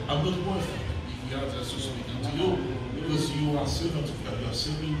servants. I'm not qualified if you are just speaking to you because you are servant of God, you are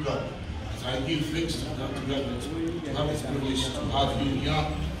serving God. As I give thanks to God to have this privilege to have you here,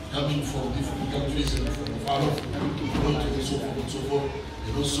 coming from different countries and from far off, and so forth and so forth,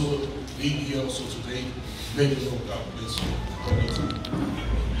 and also being here also today. May the Lord God bless you.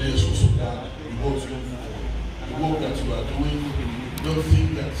 May also God reward you. The work that you are doing, don't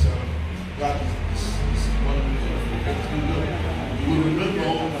think that God is one of the you will remember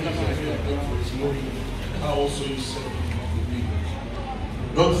all the things that you have done for His glory and how also you serve the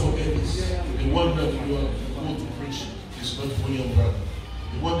people. Don't forget this. The one that you are going to preach is not for your brother.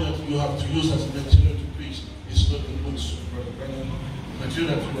 The one that you have to use as material to preach is not the books of Brother Branham. The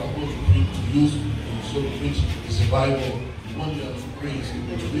material that you are going to use to preach is the Bible. The one you have to praise,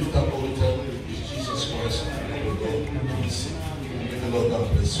 to lift up all the time is Jesus Christ. May the Lord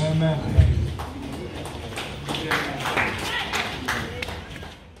God bless you. Amen.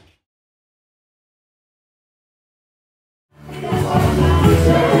 Bye.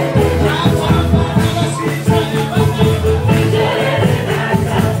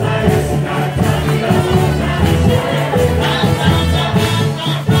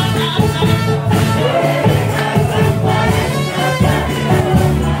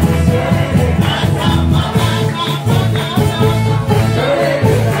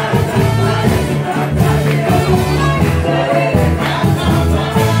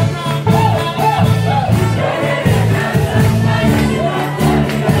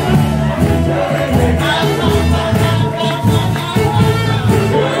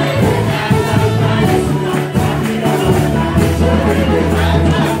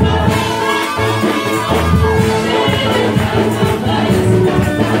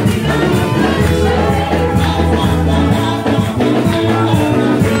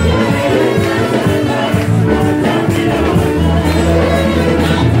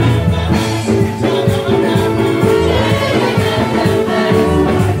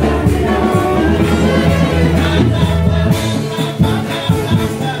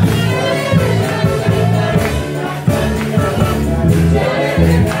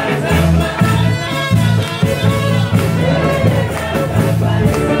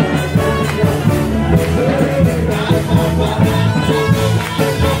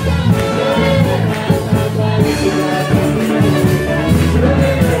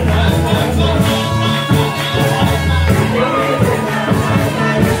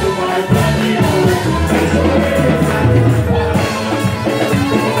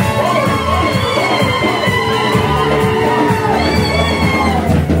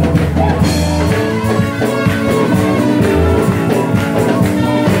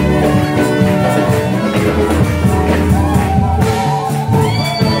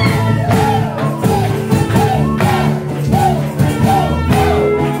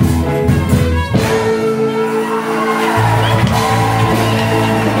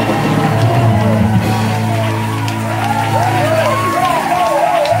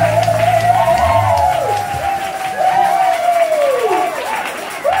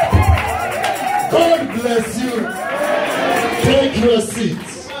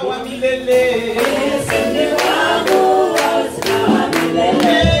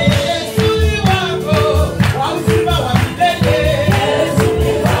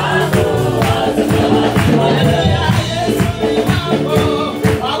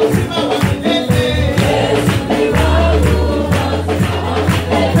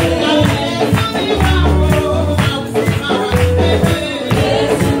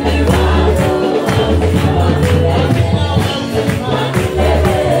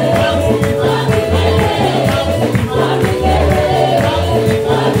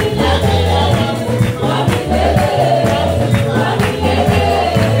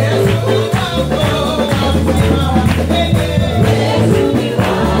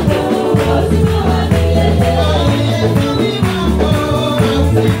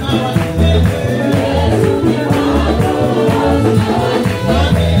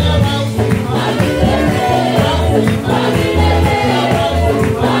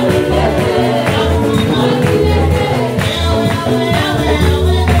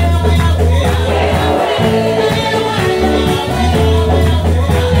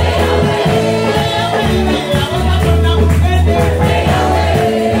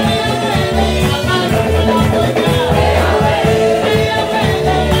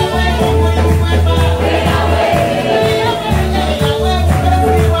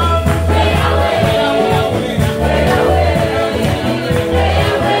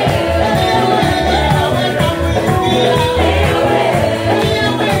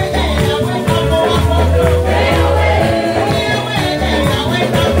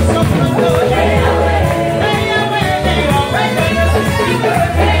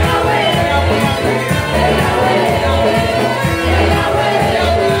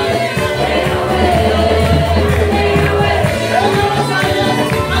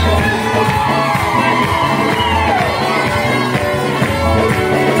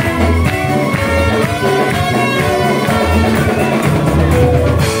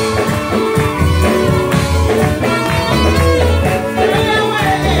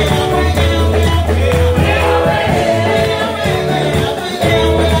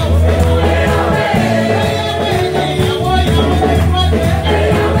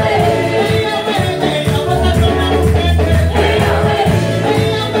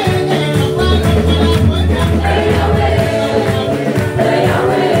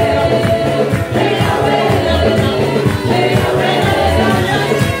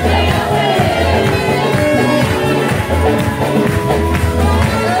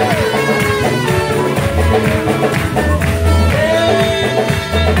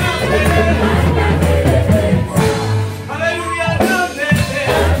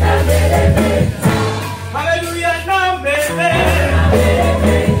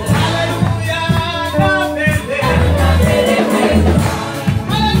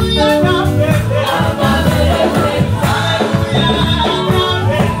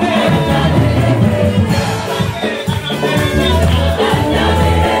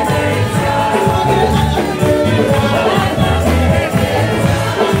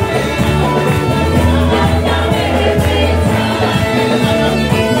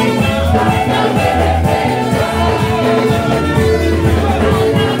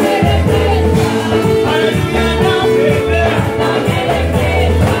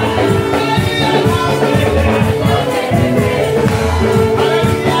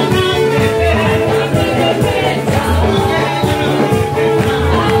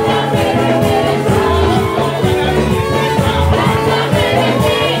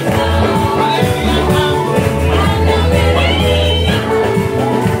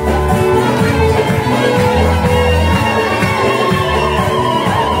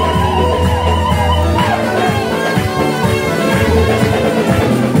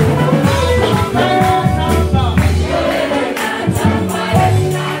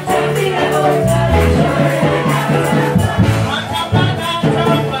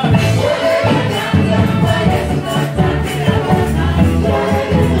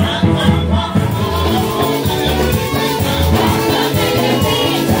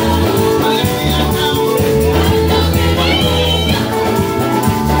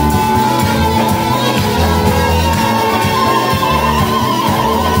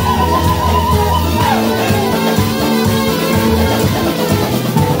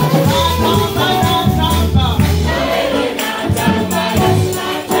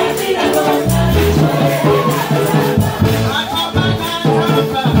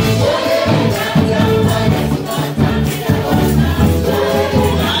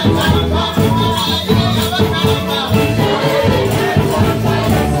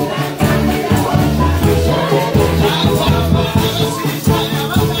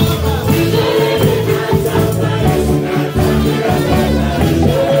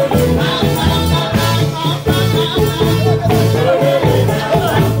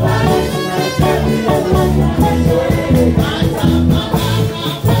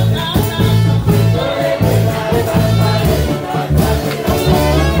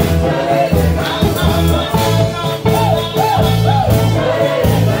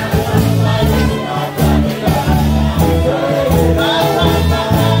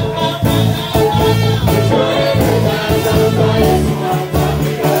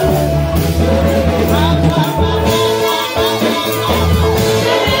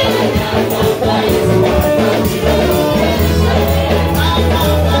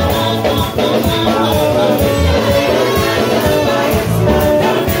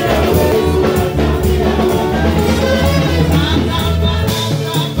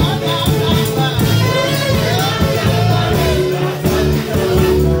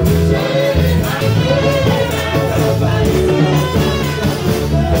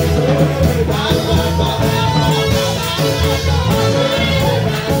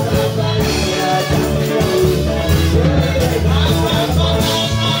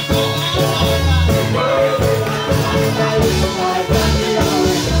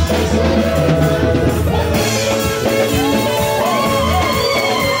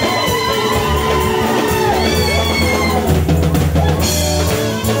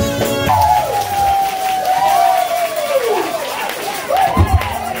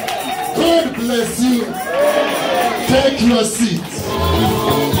 God bless you. Take your seat.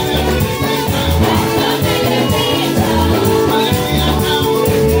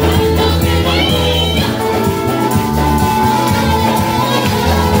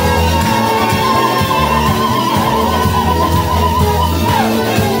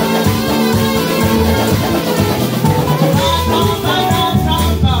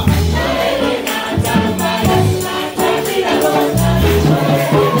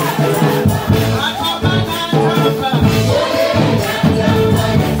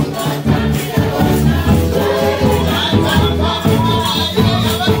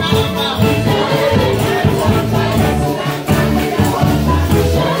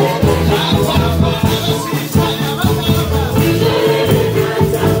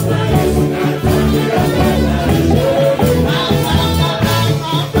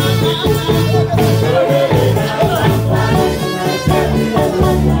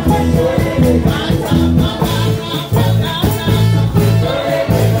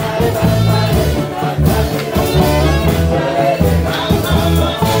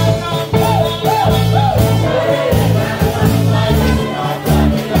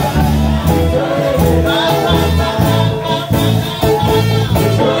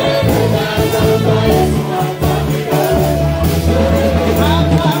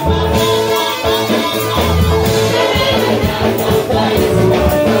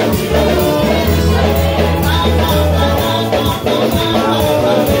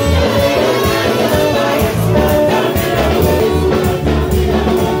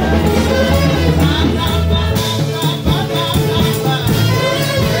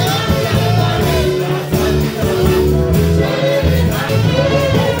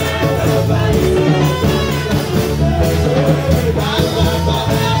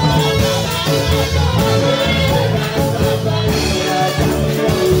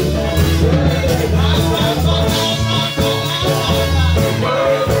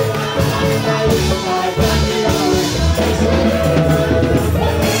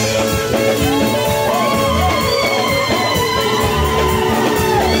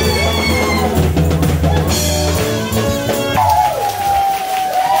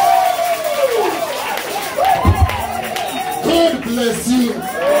 Bless you.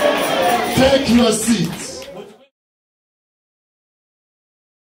 Take your seat.